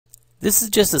This is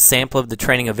just a sample of the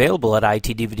training available at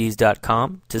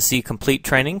itdvds.com. To see complete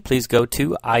training, please go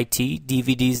to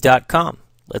itdvds.com.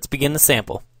 Let's begin the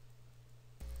sample.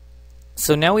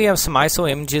 So now we have some ISO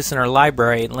images in our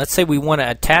library, and let's say we want to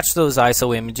attach those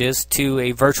ISO images to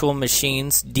a virtual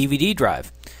machine's DVD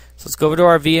drive. So let's go over to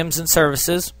our VMs and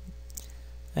services,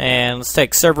 and let's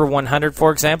take server 100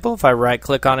 for example. If I right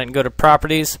click on it and go to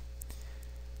properties,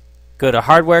 go to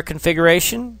hardware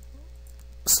configuration,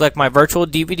 select my virtual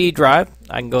DVD drive.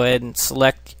 I can go ahead and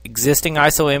select existing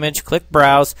ISO image, click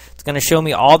browse. It's going to show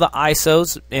me all the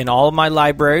ISOs in all of my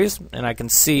libraries, and I can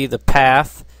see the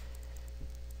path.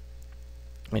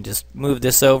 Let me just move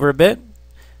this over a bit.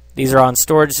 These are on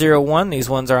storage 01. These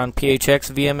ones are on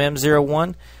SCVMM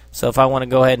 01. So if I want to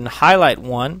go ahead and highlight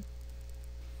one,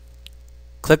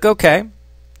 click OK.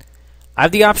 I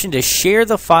have the option to share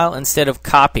the file instead of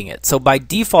copying it. So by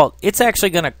default, it's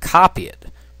actually going to copy it.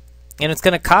 And it's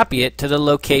going to copy it to the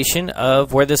location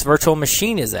of where this virtual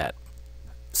machine is at.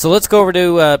 So let's go over to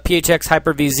PHX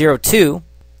Hyper-V 02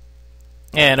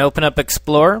 and open up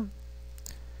Explorer.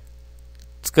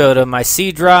 Let's go to my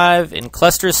C drive in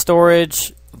cluster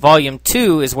storage. Volume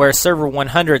 2 is where server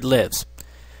 100 lives.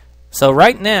 So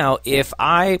right now, if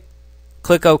I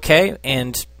click OK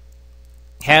and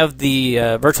have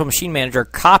the virtual machine manager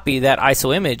copy that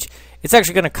ISO image, it's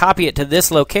actually going to copy it to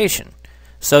this location.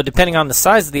 So depending on the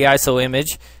size of the ISO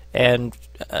image and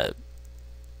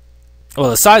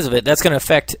the size of it, that's going to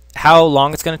affect how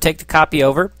long it's going to take to copy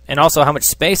over, and also how much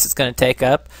space it's going to take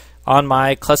up on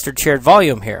my clustered shared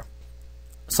volume here.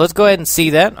 So let's go ahead and see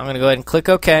that. I'm going to go ahead and click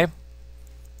OK.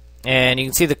 And you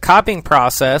can see the copying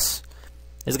process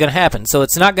is going to happen. So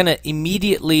it's not going to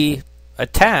immediately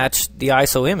attach the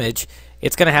ISO image.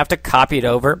 It's going to have to copy it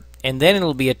over, and then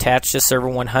it'll be attached to server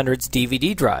 100's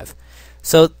DVD drive.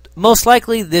 So most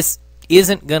likely this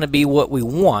isn't going to be what we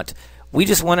want. We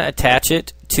just want to attach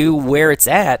it to where it's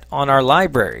at on our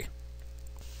library.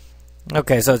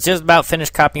 Okay, so it's just about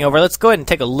finished copying over. Let's go ahead and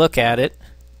take a look at it.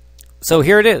 So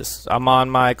here it is. I'm on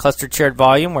my clustered shared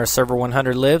volume where server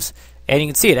 100 lives, and you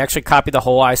can see it actually copied the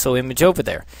whole ISO image over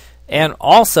there. And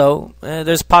also,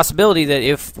 there's a possibility that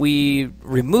if we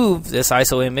remove this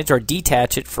ISO image or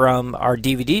detach it from our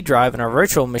DVD drive in our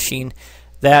virtual machine,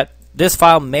 that this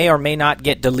file may or may not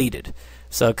get deleted.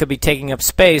 So it could be taking up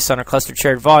space on our clustered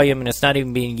shared volume, and it's not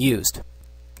even being used.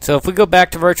 So if we go back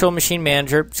to Virtual Machine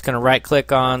Manager, just going to right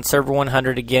click on server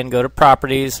 100 again, go to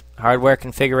Properties, Hardware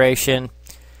Configuration.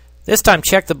 This time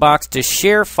check the box to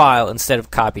share file instead of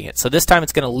copying it. So this time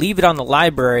it's going to leave it on the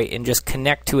library and just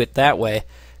connect to it that way.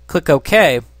 Click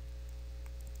OK.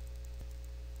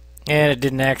 And it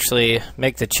didn't actually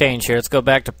make the change here. Let's go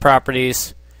back to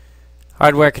Properties,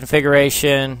 Hardware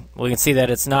Configuration. We can see that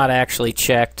it's not actually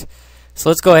checked. So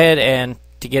let's go ahead and,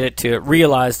 to get it to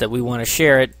realize that we want to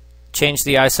share it, change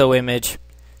the ISO image,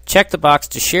 check the box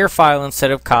to share file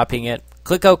instead of copying it,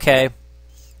 click OK.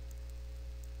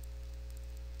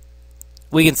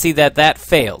 We can see that that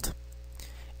failed.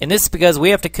 And this is because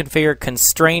we have to configure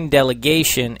constrain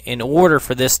delegation in order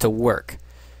for this to work.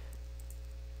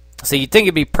 So you'd think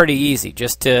it'd be pretty easy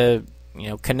just to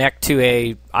connect to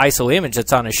a ISO image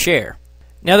that's on a share.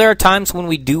 Now there are times when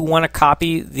we do want to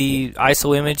copy the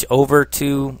ISO image over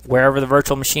to wherever the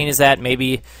virtual machine is at.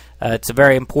 Maybe it's a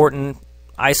very important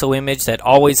ISO image that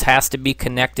always has to be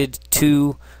connected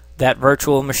to that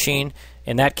virtual machine.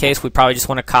 In that case, we probably just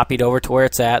want to copy it over to where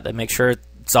it's at and make sure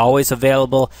it's always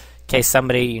available in case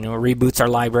somebody reboots our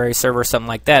library server or something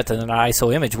like that, then an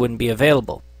ISO image wouldn't be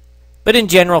available. But in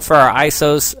general, for our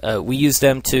ISOs, we use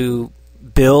them to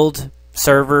build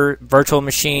server virtual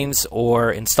machines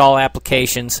or install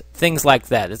applications, things like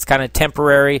that. It's kind of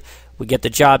temporary. We get the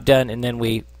job done and then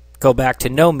we go back to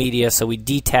no media, so we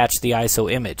detach the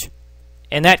ISO image.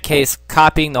 In that case,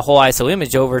 copying the whole ISO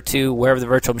image over to wherever the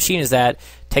virtual machine is at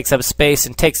takes up space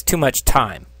and takes too much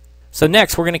time. So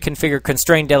next, we're going to configure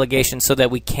constrain delegation so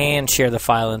that we can share the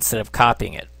file instead of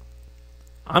copying it.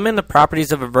 I'm in the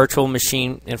properties of a virtual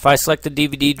machine, and if I select the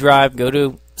DVD drive, go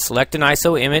to select an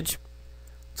ISO image.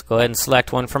 Let's go ahead and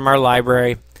select one from our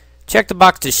library. Check the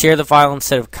box to share the file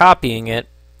instead of copying it.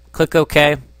 Click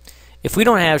OK. If we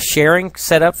don't have sharing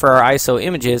set up for our ISO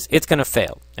images, it's going to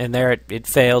fail. And there it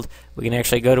failed. We can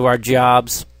actually go to our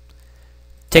jobs,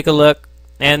 take a look,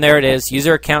 and there it is.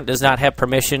 User account does not have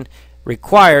permission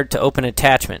required to open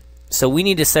attachment. So we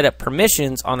need to set up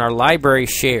permissions on our library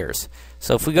shares.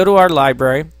 So if we go to our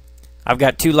library, I've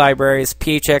got two libraries,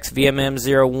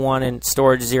 SCVMM 01 and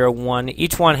Storage 01.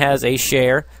 Each one has a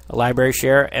share, a library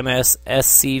share,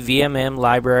 SCVMM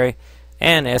library,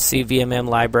 and SCVMM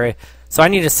library. So I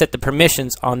need to set the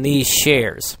permissions on these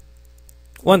shares.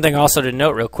 One thing also to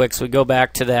note real quick, so we go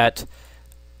back to that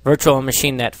virtual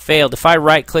machine that failed. If I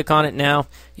right click on it now,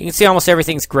 you can see almost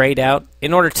everything's grayed out.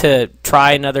 In order to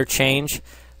try another change,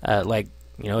 like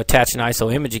attach an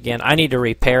ISO image again, I need to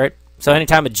repair it. So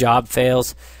anytime a job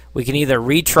fails, we can either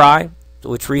retry,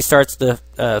 which restarts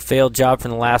the failed job from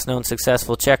the last known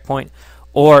successful checkpoint,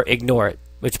 or ignore it,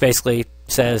 which basically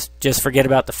says just forget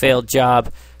about the failed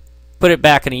job, put it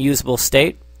back in a usable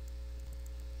state.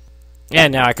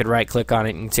 And now I could right click on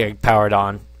it and you can see I can power it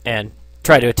on and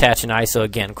try to attach an ISO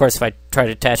again. Of course, if I try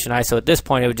to attach an ISO at this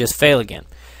point, it would just fail again.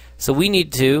 So we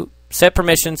need to set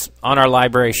permissions on our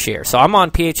library share. So I'm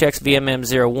on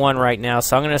SCVMM01 right now,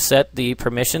 so I'm going to set the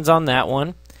permissions on that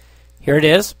one. Here it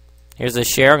is. Here's the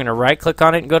share. I'm going to right click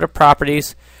on it and go to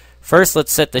properties. First,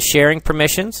 let's set the sharing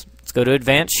permissions. Let's go to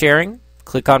advanced sharing,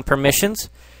 click on permissions,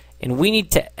 and we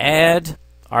need to add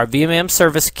our VMM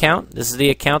service account. This is the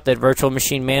account that Virtual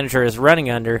Machine Manager is running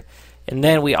under. And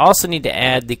then we also need to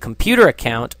add the computer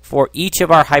account for each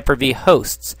of our Hyper-V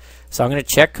hosts. So I'm going to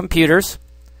check computers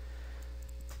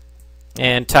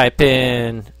and type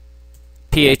in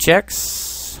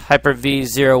PHX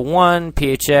Hyper-V01,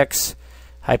 PHX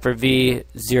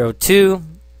Hyper-V02,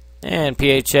 and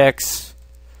PHX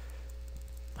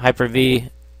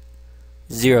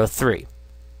Hyper-V03.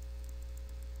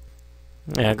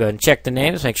 Now go ahead and check the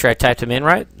names, make sure I typed them in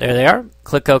right. There they are.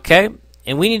 Click OK.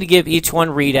 And we need to give each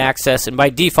one read access, and by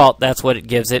default that's what it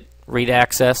gives it, read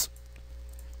access.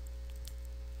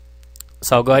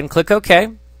 So I'll go ahead and click OK.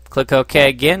 Click OK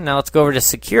again. Now let's go over to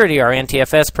security, our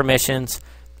Ntfs permissions,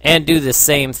 and do the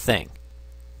same thing.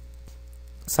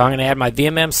 So I'm going to add my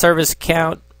VMM service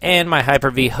account and my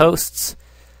Hyper-V hosts.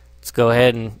 Let's go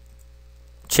ahead and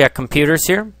check computers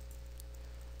here.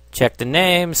 Check the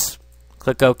names.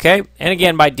 Click OK. And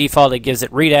again, by default, it gives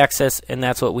it read access, and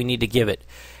that's what we need to give it.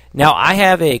 Now, I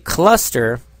have a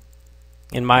cluster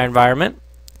in my environment,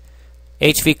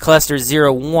 HV cluster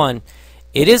 01.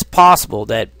 It is possible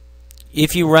that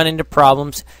if you run into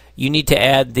problems, you need to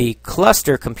add the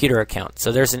cluster computer account.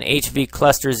 So there's an HV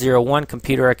cluster 01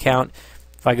 computer account.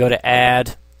 If I go to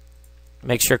add,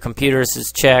 make sure computers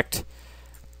is checked,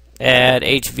 add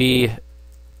HV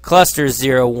cluster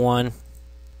 01,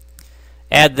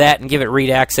 add that and give it read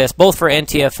access, both for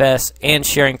Ntfs and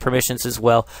sharing permissions as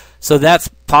well. So that's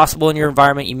possible in your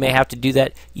environment. You may have to do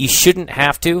that. You shouldn't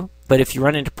have to, but if you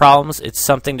run into problems, it's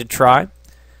something to try.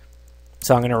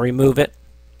 So I'm going to remove it.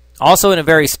 Also, in a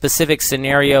very specific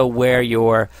scenario where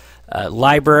your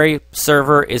library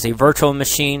server is a virtual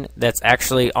machine that's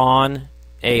actually on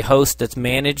a host that's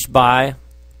managed by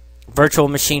Virtual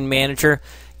Machine Manager,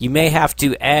 you may have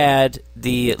to add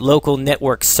the local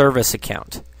network service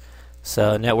account.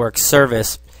 So network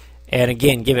service, and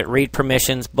again, give it read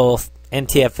permissions, both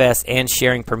Ntfs and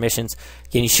sharing permissions.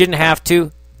 Again, you shouldn't have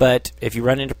to, but if you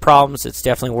run into problems, it's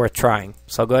definitely worth trying.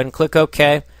 So I'll go ahead and click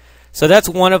OK. So that's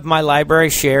one of my library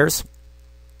shares.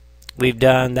 We've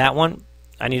done that one.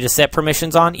 I need to set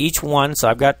permissions on each one, so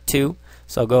I've got 2.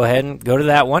 So I'll go ahead and go to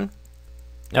that one.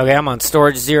 Okay, I'm on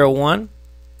storage 01.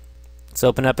 Let's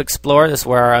open up Explorer. This is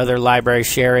where our other library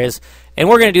share is. And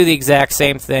we're going to do the exact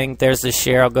same thing. There's the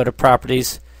share. I'll go to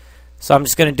properties. So I'm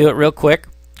just going to do it real quick.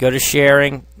 Go to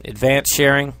sharing, advanced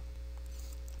sharing,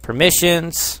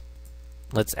 permissions.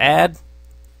 Let's add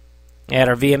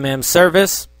our VMM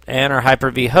service and our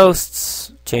Hyper-V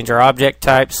hosts. Change our object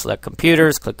type, select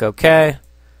computers, click OK.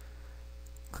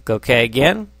 Click OK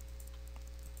again.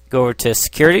 Go over to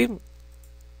security,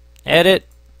 edit,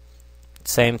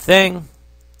 same thing.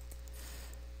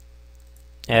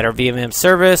 Add our VMM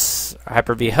service, our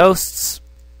Hyper-V hosts,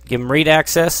 give them read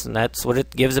access, and that's what it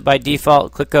gives it by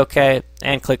default. Click OK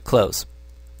and click close.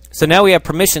 So now we have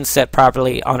permissions set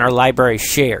properly on our library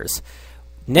shares.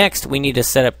 Next, we need to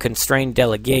set up constrained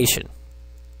delegation.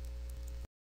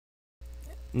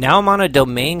 Now I'm on a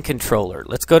domain controller.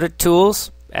 Let's go to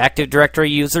Tools, Active Directory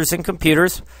Users and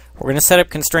Computers. We're going to set up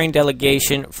constrained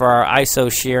delegation for our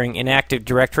ISO sharing in Active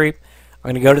Directory.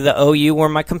 I'm going to go to the OU where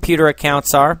my computer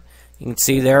accounts are. You can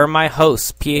see there are my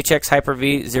hosts, PHX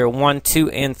Hyper-V 01, 2,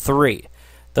 and 3.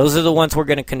 Those are the ones we're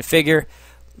going to configure.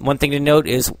 One thing to note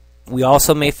is we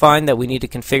also may find that we need to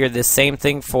configure this same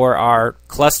thing for our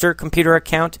cluster computer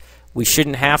account. We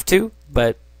shouldn't have to,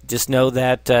 but just know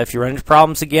that if you run into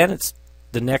problems again, it's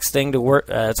the next thing to work.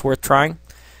 It's worth trying.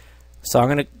 So I'm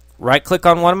going to right-click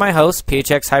on one of my hosts,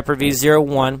 PHX Hyper-V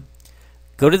 01.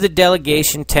 Go to the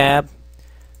Delegation tab.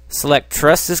 Select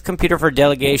Trust this computer for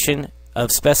delegation of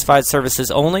specified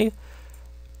services only.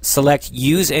 Select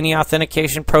Use any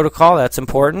authentication protocol. That's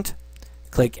important.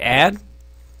 Click Add.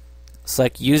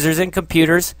 Select Users and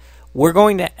Computers. We're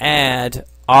going to add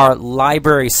our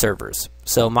library servers.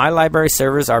 So my library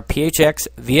servers are PHX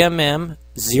VMM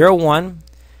 01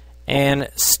 and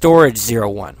storage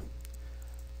 01.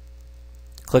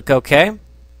 Click OK.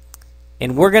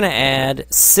 And we're going to add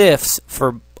CIFs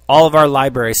for all of our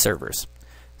library servers.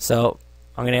 So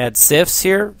I'm going to add CIFs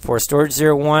here for storage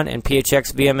 01 and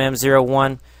PHX VMM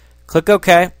 01. Click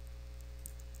OK.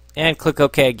 And click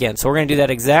OK again. So we're going to do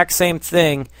that exact same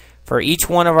thing for each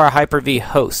one of our Hyper-V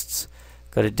hosts.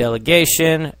 Go to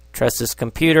Delegation, trust this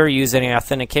computer, use any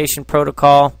authentication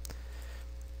protocol.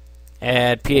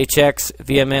 Add PHX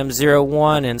VMM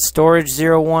 01 and storage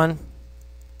 01.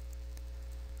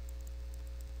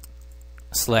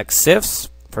 Select CIFs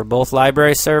for both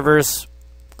library servers.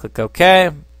 Click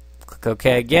OK. Click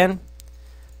OK again.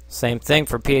 Same thing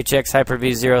for PHX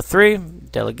Hyper-V 03.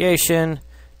 Delegation.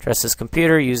 Trust this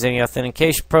computer. Use any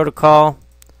authentication protocol.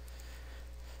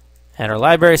 Add our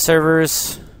library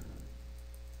servers.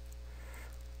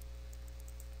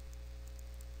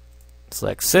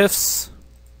 Select CIFs.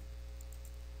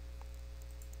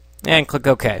 And click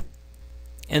OK.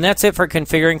 And that's it for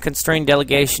configuring constrained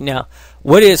delegation. Now,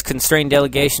 what is constrained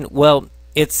delegation? Well,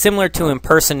 it's similar to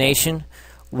impersonation,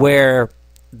 where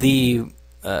the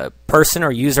person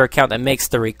or user account that makes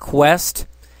the request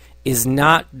is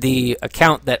not the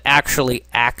account that actually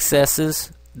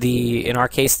accesses the, in our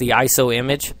case, the ISO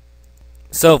image.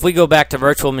 So if we go back to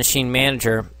Virtual Machine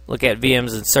Manager, look at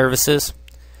VMs and services,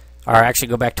 or actually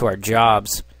go back to our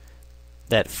jobs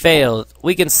that failed,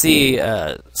 we can see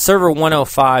server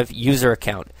 105 user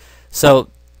account. So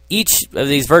each of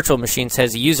these virtual machines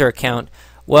has a user account.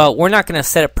 Well, we're not going to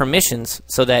set up permissions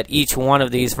so that each one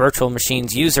of these virtual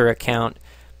machines user account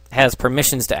has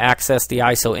permissions to access the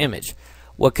ISO image.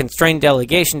 What constrained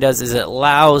delegation does is it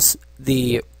allows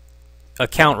the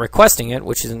account requesting it,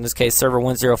 which is in this case server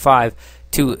 105,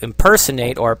 to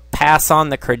impersonate or pass on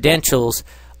the credentials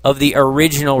of the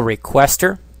original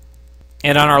requester.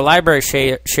 And on our library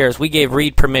shares, we gave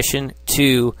read permission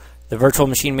to the Virtual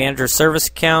Machine Manager service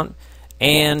account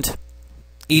and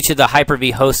each of the Hyper-V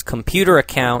host computer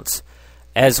accounts,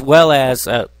 as well as,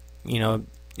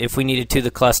 if we needed to,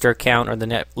 the cluster account or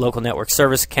the local network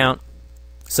service account.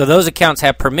 So those accounts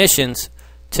have permissions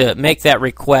to make that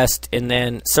request, and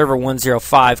then server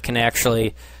 105 can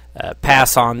actually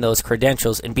pass on those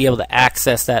credentials and be able to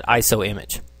access that ISO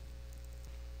image.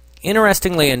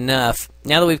 Interestingly enough,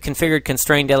 now that we've configured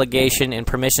constrained delegation and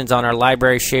permissions on our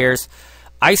library shares,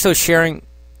 ISO sharing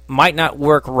might not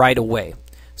work right away.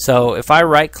 So if I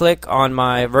right-click on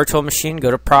my virtual machine,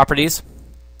 go to Properties,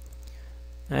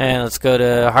 and let's go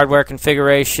to Hardware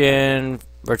Configuration,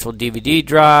 Virtual DVD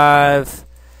Drive,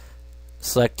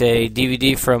 select a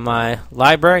DVD from my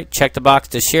library, check the box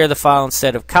to share the file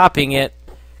instead of copying it,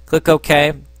 click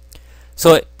OK.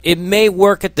 So it may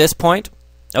work at this point.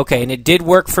 Okay, and it did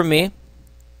work for me.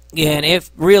 And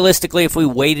if realistically, if we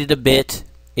waited a bit,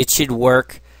 it should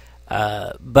work.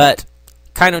 But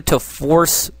kind of to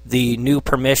force the new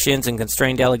permissions and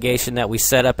constrained delegation that we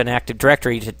set up in Active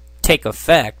Directory to take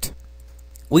effect,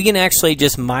 we can actually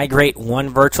just migrate one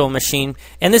virtual machine.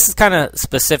 And this is kind of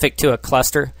specific to a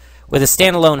cluster. With a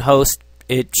standalone host,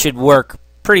 it should work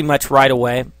pretty much right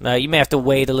away. You may have to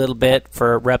wait a little bit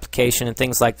for replication and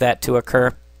things like that to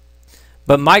occur.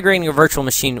 But migrating a virtual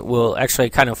machine will actually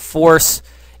kind of force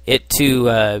it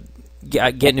to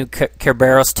get new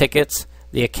Kerberos tickets,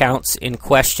 the accounts in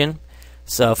question.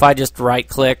 So if I just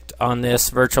right-clicked on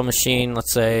this virtual machine,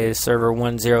 let's say server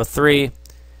 103,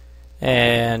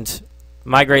 and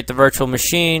migrate the virtual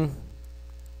machine,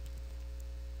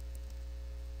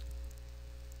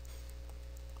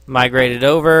 migrate it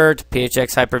over to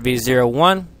PHX Hyper-V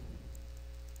 01,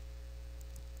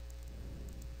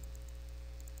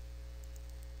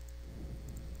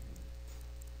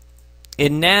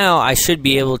 and now I should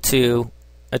be able to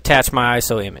attach my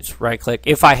ISO image. Right-click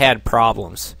if I had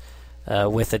problems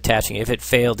with attaching it, if it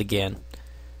failed again.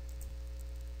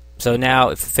 So now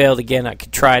if it failed again, I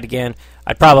could try it again.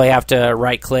 I'd probably have to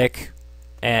right-click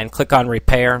and click on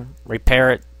Repair,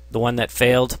 repair it, the one that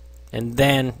failed, and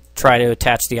then try to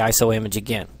attach the ISO image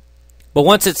again. But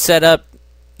once it's set up,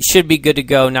 you should be good to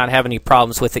go, not have any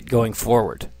problems with it going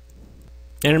forward.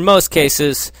 And in most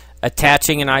cases,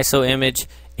 attaching an ISO image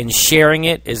and sharing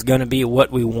it is going to be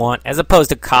what we want, as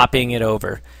opposed to copying it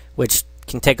over, which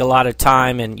can take a lot of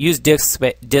time and use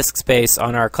disk space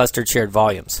on our clustered shared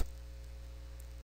volumes.